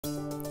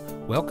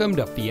Welcome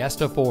to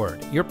Fiesta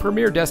Ford, your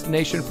premier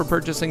destination for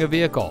purchasing a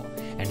vehicle.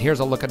 And here's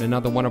a look at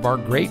another one of our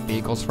great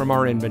vehicles from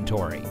our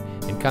inventory.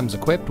 It comes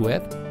equipped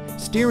with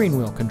steering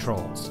wheel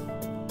controls,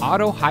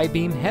 auto high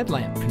beam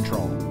headlamp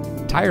control,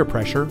 tire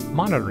pressure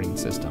monitoring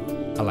system,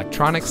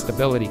 electronic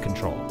stability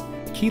control,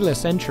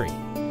 keyless entry,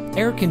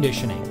 air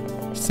conditioning,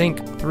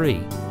 Sync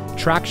 3,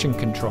 traction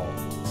control,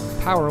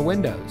 power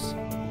windows,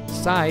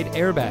 side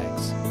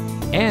airbags,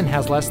 and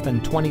has less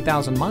than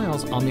 20,000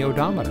 miles on the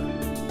odometer.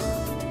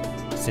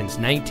 Since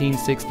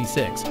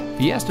 1966,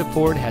 Fiesta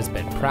Ford has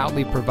been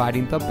proudly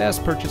providing the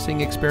best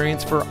purchasing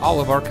experience for all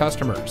of our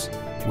customers.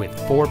 With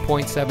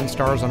 4.7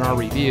 stars on our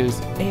reviews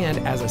and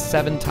as a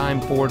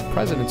 7-time Ford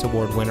President's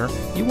Award winner,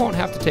 you won't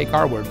have to take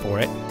our word for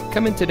it.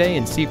 Come in today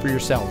and see for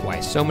yourself why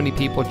so many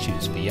people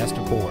choose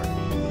Fiesta Ford.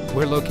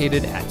 We're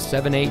located at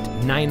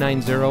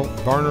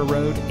 78990 Varner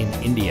Road in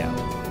Indio.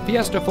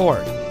 Fiesta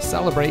Ford,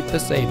 celebrate the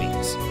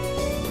savings.